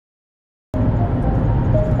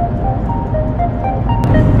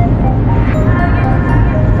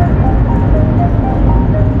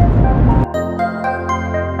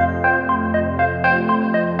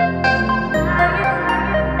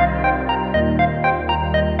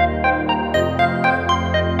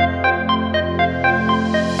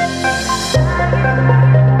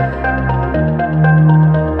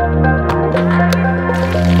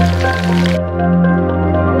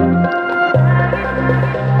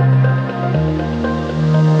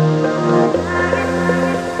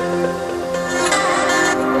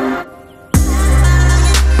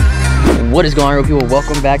What is going on, people?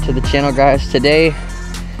 Welcome back to the channel, guys. Today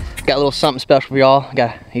got a little something special for y'all.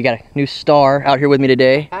 You got a new star out here with me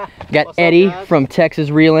today. Got Eddie from Texas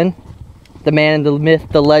Reelin', the man, the myth,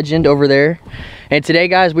 the legend over there. And today,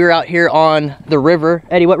 guys, we were out here on the river.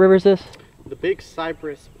 Eddie, what river is this? The Big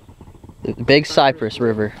Cypress. The Big Cypress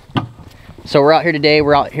River. So we're out here today.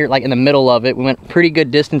 We're out here like in the middle of it. We went pretty good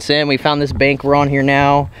distance in. We found this bank we're on here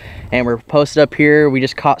now, and we're posted up here. We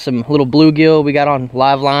just caught some little bluegill we got on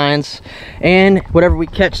live lines, and whatever we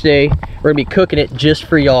catch today, we're gonna be cooking it just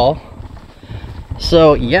for y'all.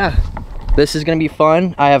 So yeah, this is gonna be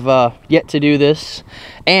fun. I have yet to do this,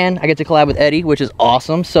 and I get to collab with Eddie, which is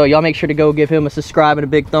awesome. So y'all make sure to go give him a subscribe and a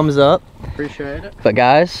big thumbs up. Appreciate it. But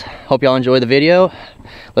guys, hope y'all enjoy the video.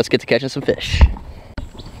 Let's get to catching some fish.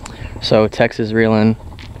 So Texas Reelin'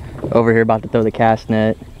 over here, about to throw the cast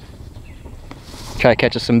net. Try to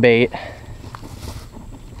catch us some bait.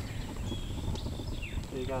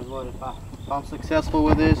 You guys, what if I'm successful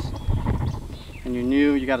with this and you're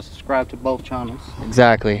new, you got to subscribe to both channels.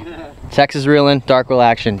 Exactly. Texas Reelin', DarkReel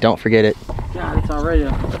action. Don't forget it. God, it's already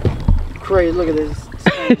crazy. Look at this.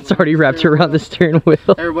 It's already wrapped around the steering wheel.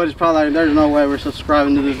 Everybody's probably like, there's no way we're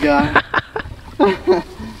subscribing to this guy.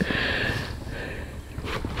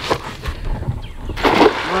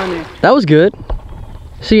 That was good.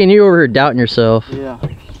 Seeing you over here doubting yourself. Yeah.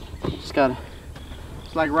 Just gotta,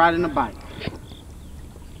 it's like riding a bike.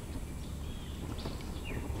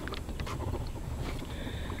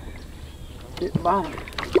 Get the bottom.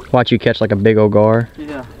 Watch you catch like a big old gar.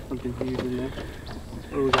 Yeah, something huge in there.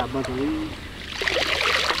 Oh, we got a bunch of leaves.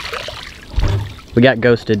 We got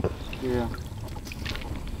ghosted. Yeah.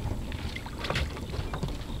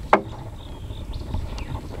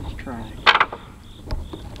 Let's try it.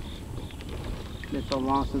 It's so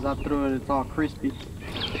long since I threw it, it's all crispy.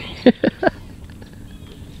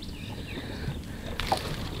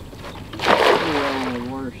 Oh,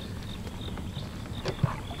 worse.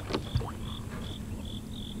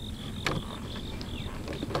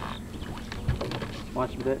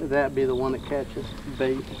 Watch that be the one that catches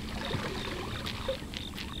bait.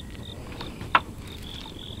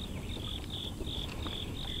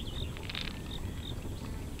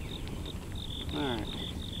 Alright.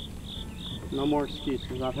 No more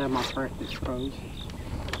excuses. I've had my practice, pros.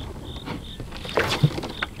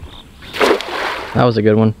 That was a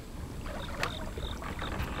good one.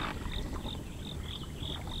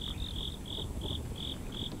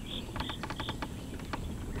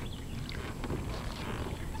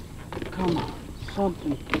 Come on,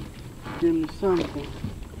 something. Give me something.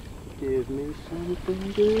 Give me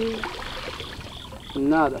something good.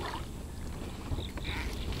 Nada.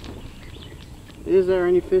 Is there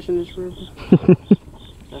any fish in this river? That's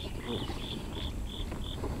the river.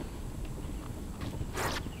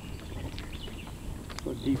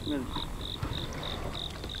 So deep river.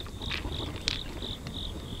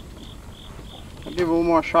 I'll give it one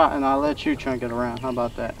more shot and I'll let you chunk it around. How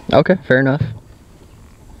about that? Okay, fair enough.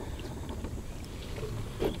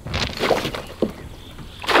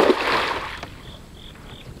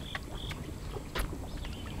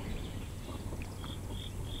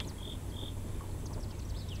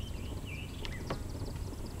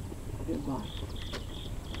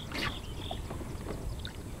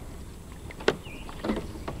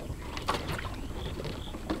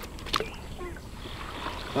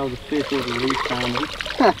 That was a fish with a leaf found.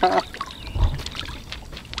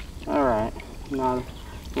 Alright, now you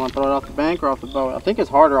want to throw it off the bank or off the boat? I think it's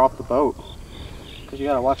harder off the boat because you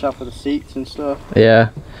got to watch out for the seats and stuff. Yeah,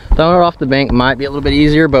 throwing it off the bank might be a little bit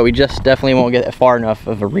easier, but we just definitely won't get it far enough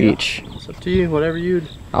of a reach. Yeah. It's up to you, whatever you'd.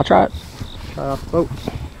 I'll try it. Try it off the boat.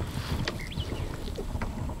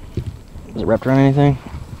 Is it wrapped around anything?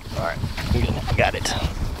 Alright, got it.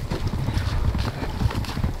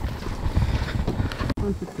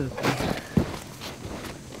 Look at this.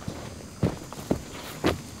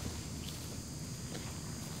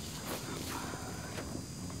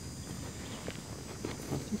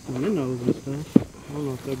 I see some minnows and stuff. I don't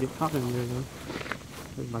know if they'll get caught in there though.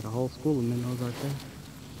 There's like a whole school of minnows right there.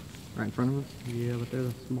 Right in front of us? Yeah, but they're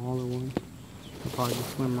the smaller ones. They'll probably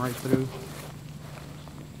just swim right through.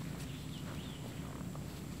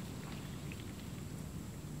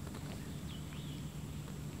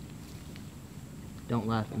 Don't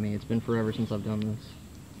laugh at me. It's been forever since I've done this.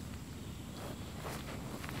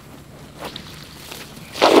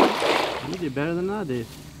 You did better than I did.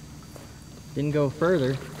 Didn't go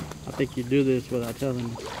further. I think you do this without telling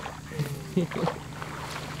me.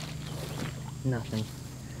 Nothing.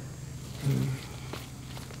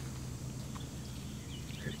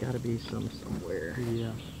 There's got to be some somewhere.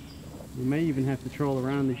 Yeah. We may even have to troll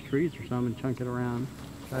around these trees or something and chunk it around.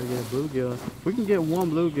 Try to get a bluegill. If we can get one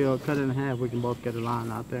bluegill, cut it in half, we can both get a line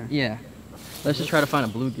out there. Yeah. Let's just try to find a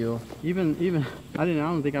bluegill. Even I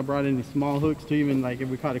don't think I brought any small hooks to even like if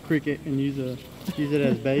we caught a cricket and use it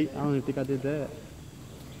as bait. I don't even think I did that.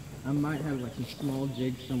 I might have like some small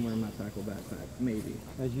jigs somewhere in my tackle backpack, maybe.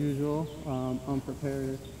 As usual,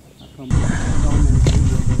 unprepared. I come with so many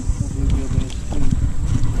bluegill baits.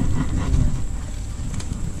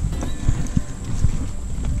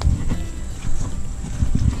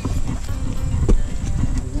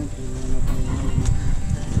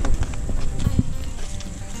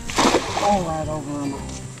 All right over them.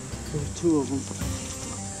 There's two of them.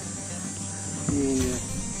 Yeah.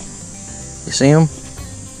 You see him?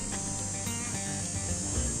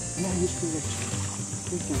 Yeah, he's pretty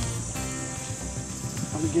freaking.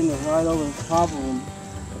 I'm getting it right over the top of him. I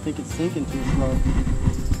think it's sinking too slow.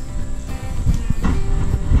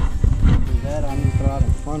 Do that, I need to throw out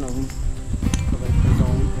in front of him so they can go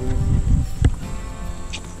into it.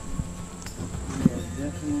 Yeah,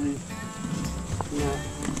 definitely not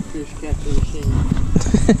fish catching machine.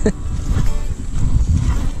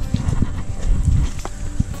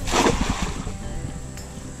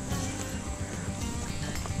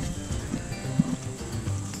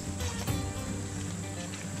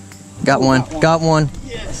 Got one. Got one.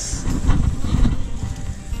 Yes.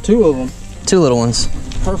 Two of them. Two little ones.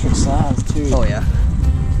 Perfect size too. Oh yeah.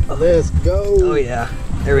 Let's go. Oh yeah.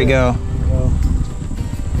 There we go.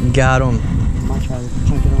 Got him. I might try to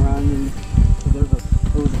chunk it around and there's a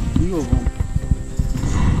few of them.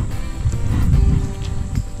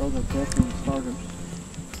 Those are definitely starters.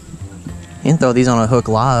 You can throw these on a hook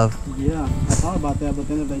live. Yeah, I thought about that, but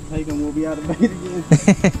then if they take them, we'll be out of bait again.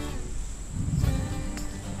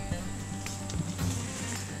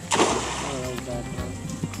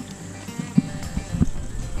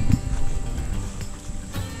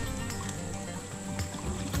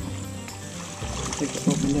 I think it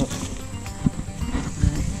opened up.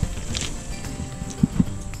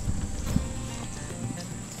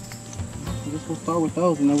 I guess we'll start with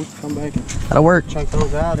those and then we can come back and That'll work. chunk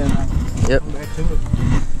those out and Yep. come back to it.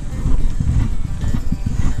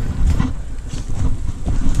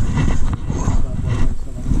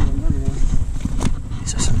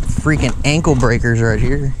 These are some freaking ankle breakers right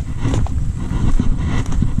here.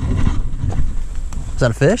 Is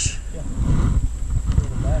that a fish? Yeah.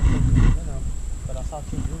 But I saw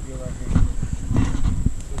two bluegill right here.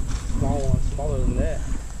 Small one, smaller than that.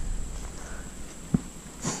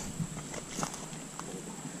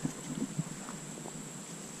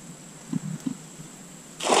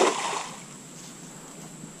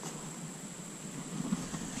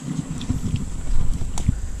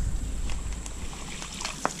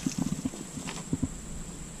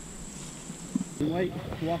 Wait,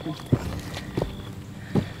 walking.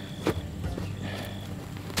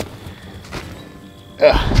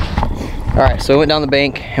 Alright, so we went down the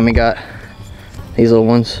bank and we got these little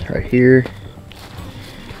ones right here.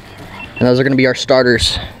 And those are going to be our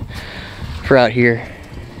starters for out here.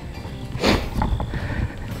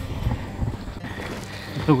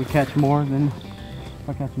 So we catch more, then if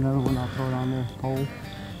I catch another one, I'll throw it on the pole.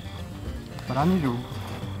 But I need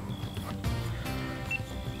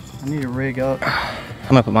to rig up I'm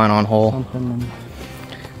going to put mine on hole. something. And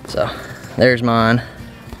So, there's mine.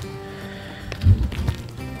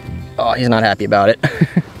 Oh, he's not happy about it.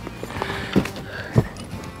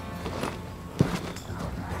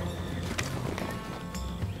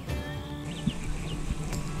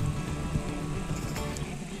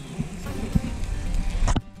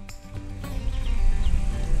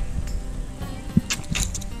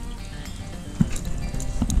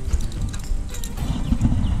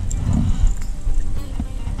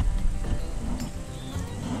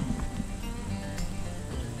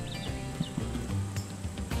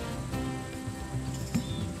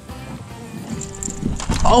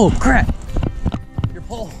 Oh crap! Your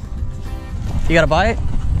pole. You got a bite?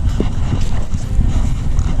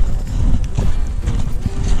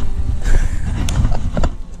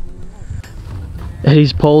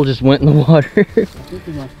 Eddie's pole just went in the water. I think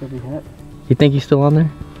he might still be hot. You think he's still on there?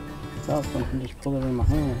 off so I can just pull it in my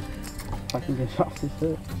hand. If I can get it off this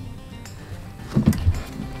hook.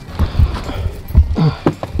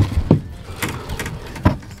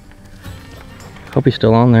 Hope he's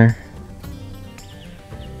still on there.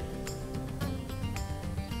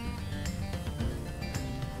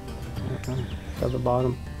 At the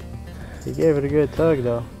bottom. He gave it a good tug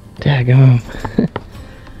though. Daggum.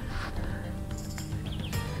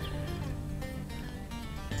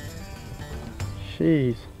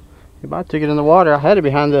 Jeez. He about took it in the water. I had it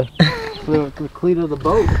behind the cleat of the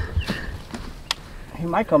boat. He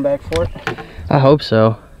might come back for it. I hope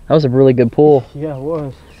so. That was a really good pull. Yeah, it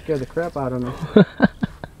was. Scared the crap out of me.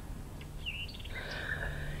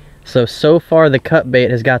 So far the cut bait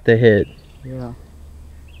has got the hit. Yeah.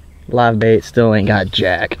 Live bait still ain't got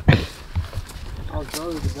jack. I was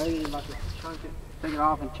really debating about to chunk it, take it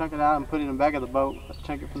off and chunk it out and put it in the back of the boat.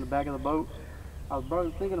 Chunk it from the back of the boat. I was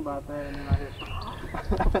barely thinking about that and then I hit.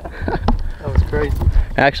 That was crazy.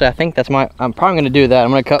 Actually, I think that's I'm probably gonna do that. I'm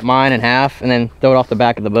gonna cut mine in half and then throw it off the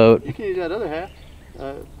back of the boat. You can use that other half.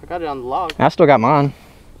 I got it on the log. I still got mine.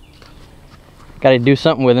 Gotta do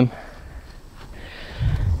something with him.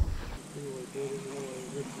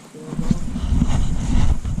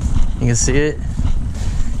 You can see it.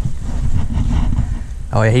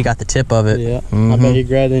 Oh yeah, he got the tip of it. Yeah, I bet he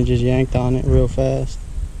grabbed it and just yanked on it real fast.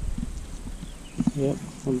 Yep,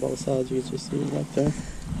 on both sides you can just see it right there.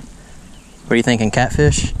 What are you thinking,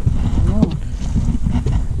 catfish? I don't know.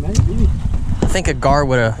 Maybe. I think a gar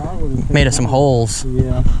would have made us some holes.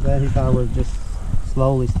 Yeah, that he thought would just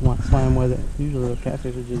slowly swam with it. Usually the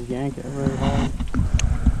catfish would just yank it really hard.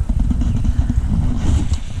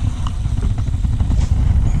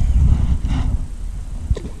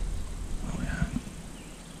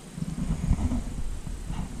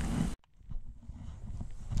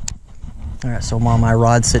 Alright, so while my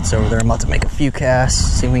rod sits over there, I'm about to make a few casts,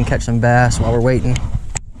 see if we can catch some bass while we're waiting.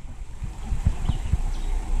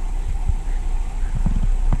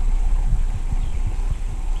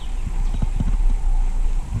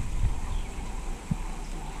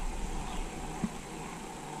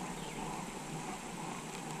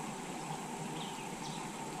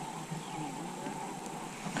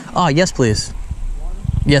 Ah, yes please.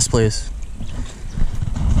 Yes please.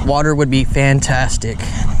 Water would be fantastic.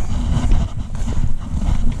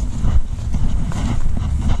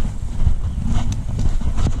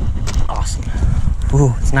 Awesome.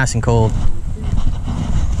 Ooh, it's nice and cold.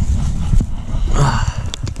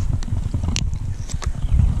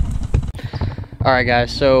 Alright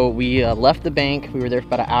guys, so we left the bank. We were there for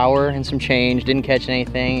about an hour and some change, didn't catch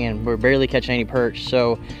anything, and we're barely catching any perch.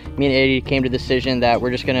 So me and Eddie came to the decision that we're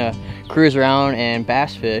just gonna cruise around and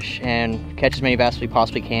bass fish and catch as many bass as we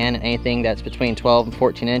possibly can. Anything that's between 12 and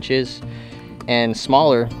 14 inches and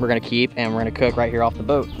smaller we're gonna keep, and we're gonna cook right here off the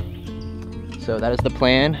boat. So that is the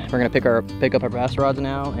plan. We're gonna pick up our bass rods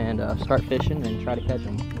now and start fishing and try to catch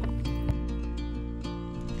them.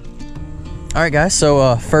 All right, guys.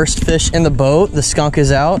 So first fish in the boat. The skunk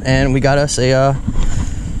is out, and we got us a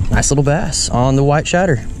nice little bass on the white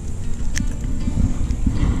shatter.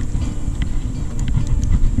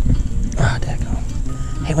 Ah,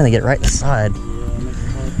 daggone. Hate when they get right in the side.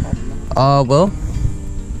 Well,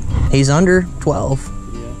 he's under 12.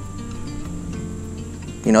 Yeah.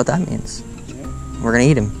 You know what that means? Yeah. We're gonna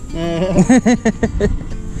eat him.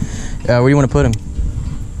 Where do you want to put him?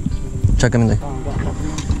 Chuck him in the.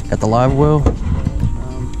 Got the live well.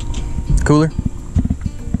 Cooler.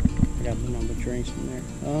 I got the number of drinks in there.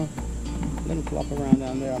 Let him flop around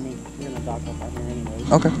down there. I mean, we're gonna dock up out here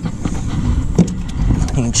anyways. Okay.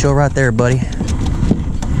 You can chill right there, buddy.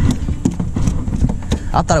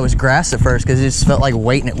 I thought it was grass at first because it just felt like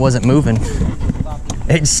weight and it wasn't moving.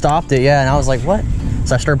 It stopped it, yeah, and I was like, what?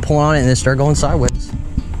 So I started pulling on it and it started going sideways.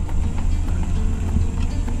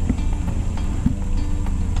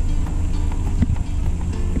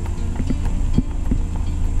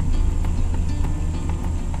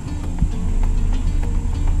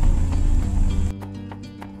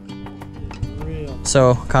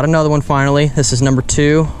 So caught another one finally. This is number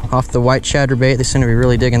 2 off the white chatterbait. They seem to be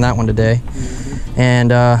really digging that one today.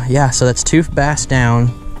 And yeah, so that's 2 bass down.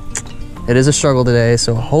 It is a struggle today,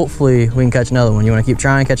 so hopefully we can catch another one. You want to keep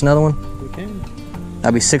trying to catch another one? We can.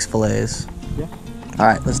 That'd be 6 fillets. Yeah. All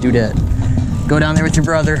right, let's do that. Go down there with your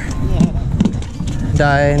brother. Yeah.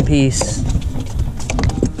 Die in peace.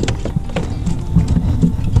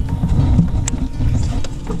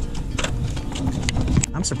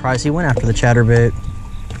 I'm surprised he went after the chatterbait.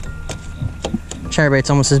 Chatterbait's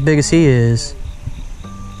almost as big as he is.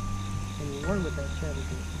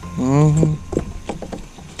 Mm-hmm.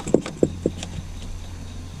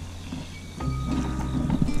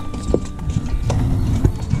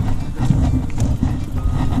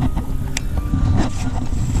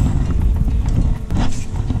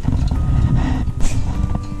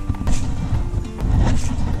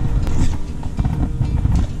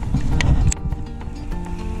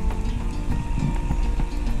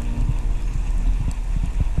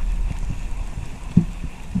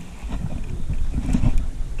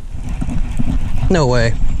 No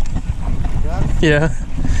way. Got it? Yeah.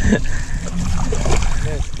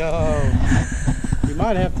 Let's go. You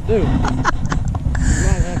might have to do.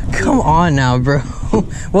 Come on now, bro.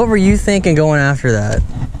 What were you thinking going after that?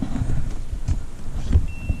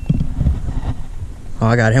 Oh,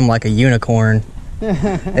 I got him like a unicorn.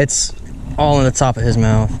 It's all in the top of his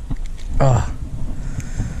mouth. Oh.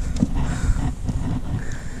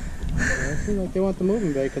 Yeah, it seems like they want the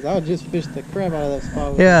moving bait because I would just fish the crap out of that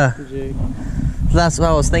spot with Yeah. the jig. That's what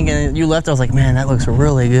I was thinking. You left, I was like, man, that looks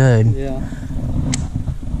really good. Yeah.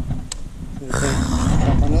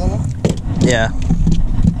 Another one? Yeah.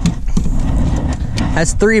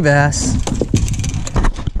 That's 3 bass.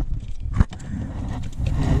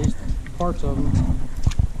 At least parts of them.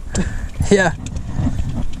 Yeah.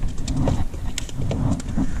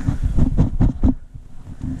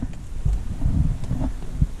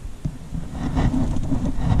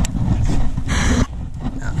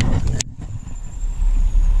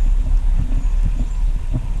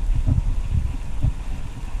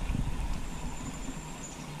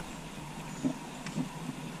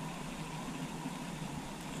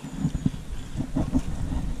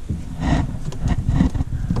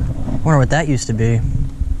 Wonder what that used to be.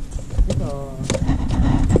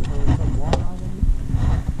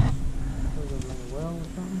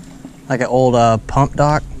 Like an old pump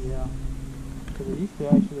dock? Yeah. Because it used to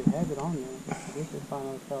actually have it on there. I guess it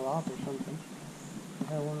finally fell off or something.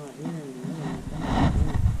 I had one right here and the other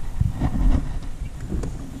one.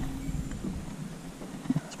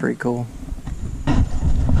 That's pretty cool.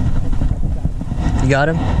 You got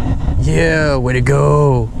him? Yeah, way to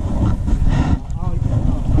go.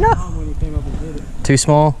 No. When he came up and hit it. Too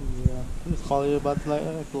small? Yeah. It was probably about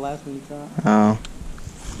like the last one he caught. Oh.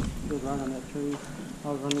 He was running on that tree. I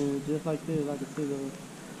was running it just like this. I could see the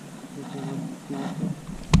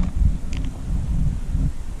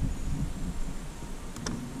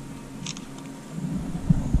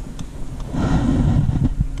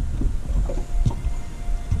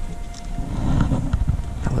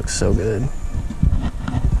That looks so good.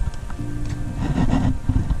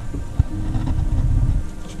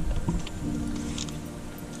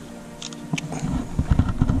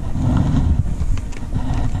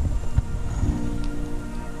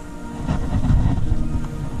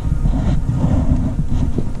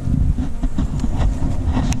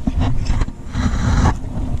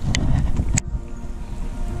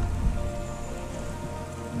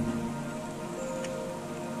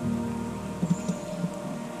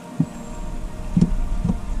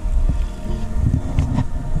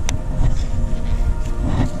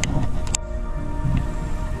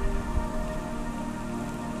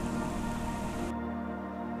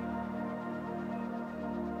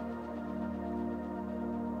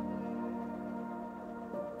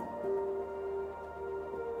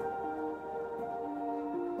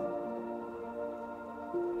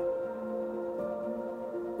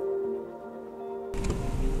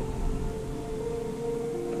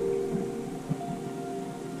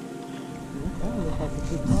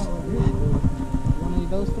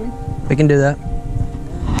 those three? We can do that.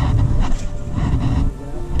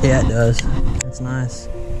 Yeah, it does. That's nice.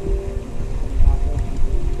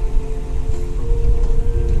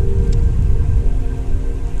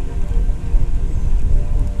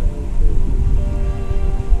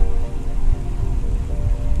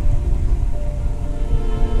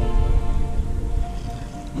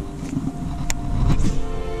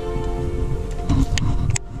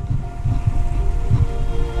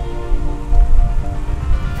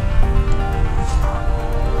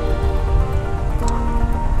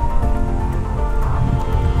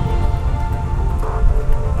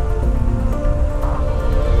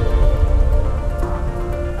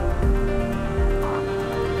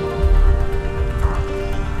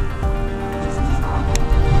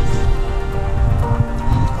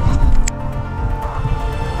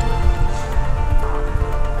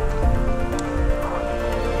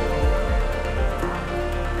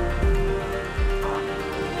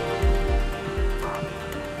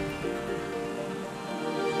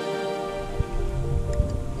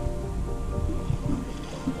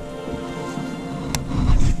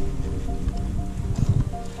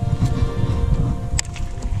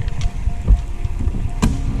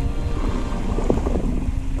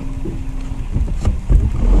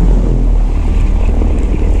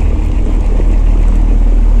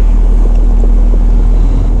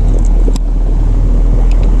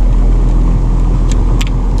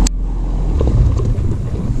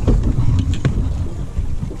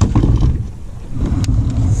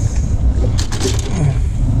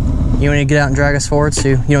 You want to get out and drag us forward so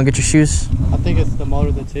you don't get your shoes? I think it's the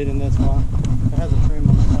motor that's hitting this one. It has a trim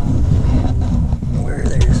on the side.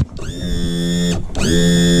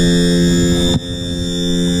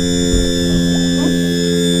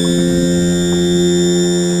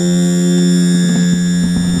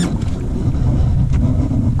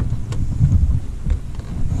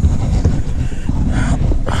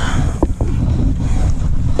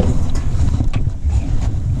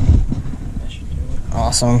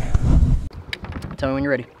 Awesome. Tell me when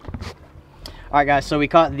you're ready. All right, guys, so we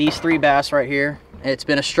caught these 3 bass right here. It's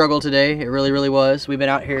been a struggle today. It really, really was. We've been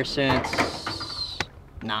out here since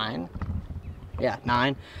 9. Yeah,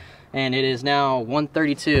 9. And it is now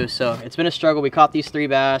 1:32, so it's been a struggle. We caught these 3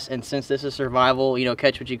 bass, and since this is survival, you know,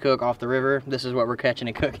 catch what you cook off the river, this is what we're catching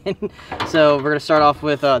and cooking. So we're gonna start off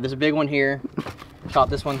with this big one here. Caught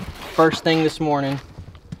this one first thing this morning.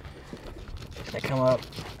 They come up,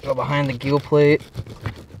 go behind the gill plate.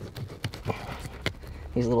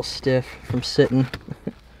 He's a little stiff from sitting.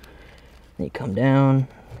 Then you come down,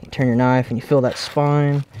 you turn your knife, and you feel that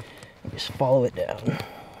spine. You just follow it down.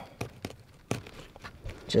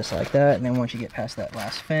 Just like that. And then once you get past that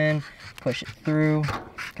last fin, push it through,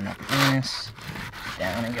 come up the anus,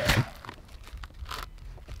 down and go.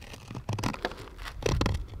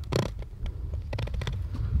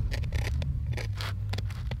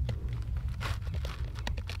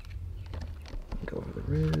 Go over the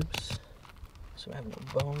ribs, so I have no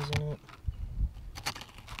bones in it.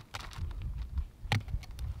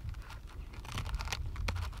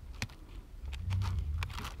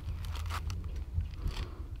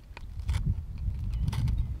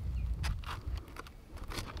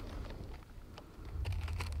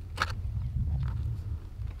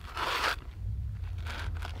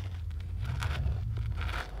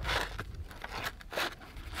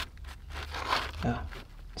 Ah,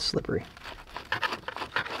 slippery.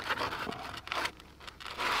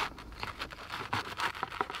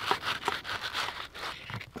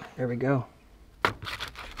 There we go.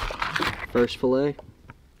 First fillet.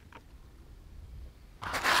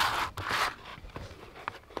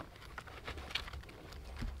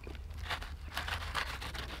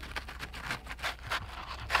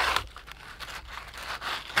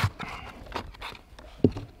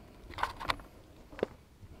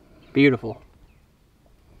 Beautiful.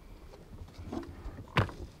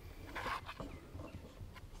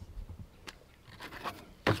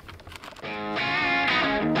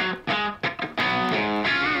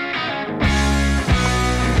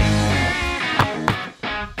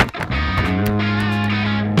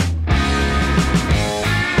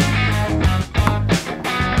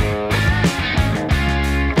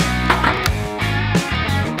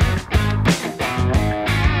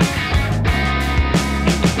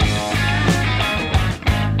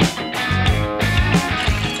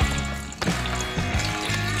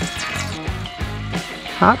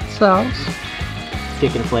 Hot sauce.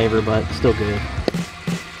 Chicken flavor, but still good.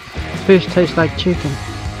 Fish tastes like chicken.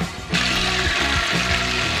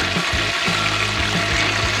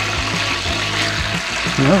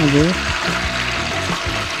 That was good.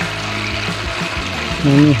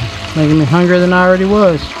 Making me hungrier than I already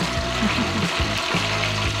was.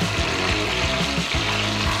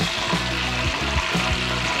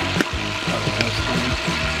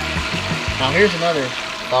 Now here's another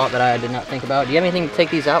thought that I did not think about. Do you have anything to take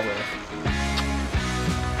these out with?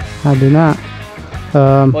 I do not.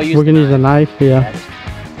 We can use a knife, yeah.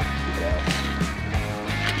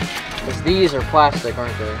 Because these are plastic,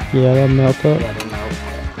 aren't they? Yeah, they'll melt up. Yeah, they melt.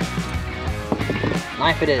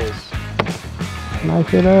 Knife it is.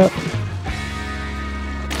 Knife it up.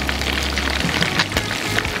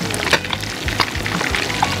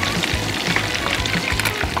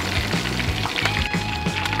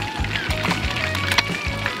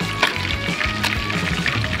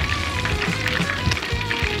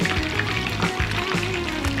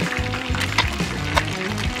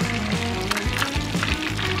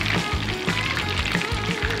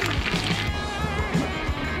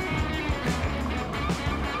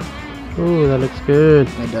 Ooh, that looks good.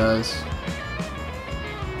 It does.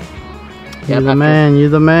 You're the man, you're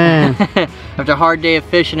the man. After a hard day of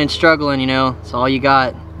fishing and struggling, you know, it's all you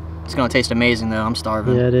got. It's gonna taste amazing though, I'm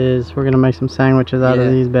starving. Yeah, it is. We're gonna make some sandwiches out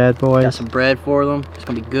of these bad boys. Got some bread for them, it's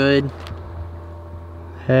gonna be good.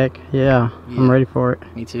 Heck, yeah. I'm ready for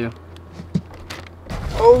it. Me too.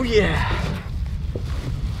 Oh yeah.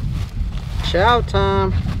 Chow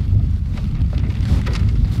time.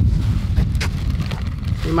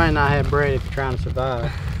 You might not have bread if you're trying to survive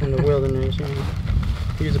in the wilderness. You know.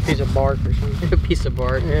 Use a piece of bark or something. A piece of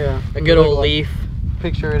bark. Yeah. A good old leaf.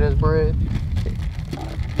 Picture it as bread.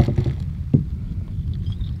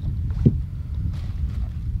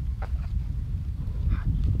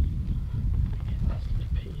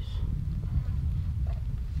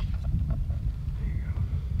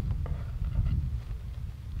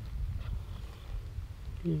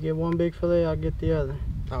 You get one big fillet, I'll get the other.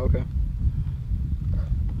 Oh, okay.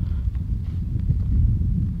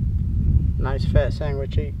 Nice fat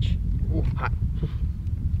sandwich each. Ooh, hot. Put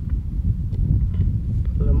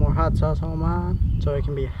a little more hot sauce on mine so it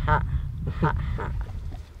can be hot, hot, hot.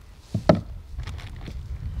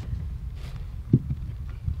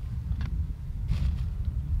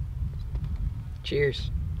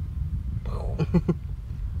 Cheers.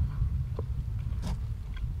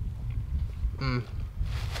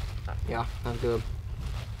 Yeah, that's good.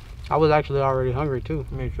 I was actually already hungry too.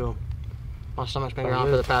 Me too. My stomach's been around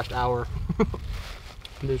for the past hour.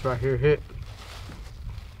 This right here hit.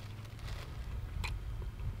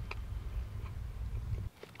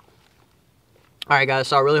 Alright guys,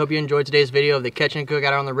 so I really hope you enjoyed today's video of the catch and cook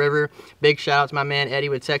out on the river. Big shout out to my man Eddie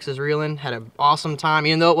with Texas Reelin'. Had an awesome time.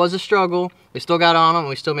 Even though it was a struggle, we still got on them and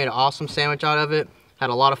we still made an awesome sandwich out of it. Had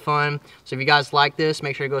a lot of fun. So if you guys like this,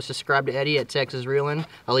 make sure to go subscribe to Eddie at Texas Reelin'.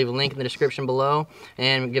 I'll leave a link in the description below.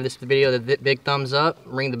 And give this video the big thumbs up,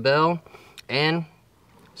 ring the bell, and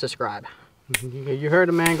subscribe. You heard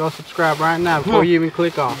the man, go subscribe right now before you even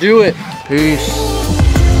click off. Do it. Peace.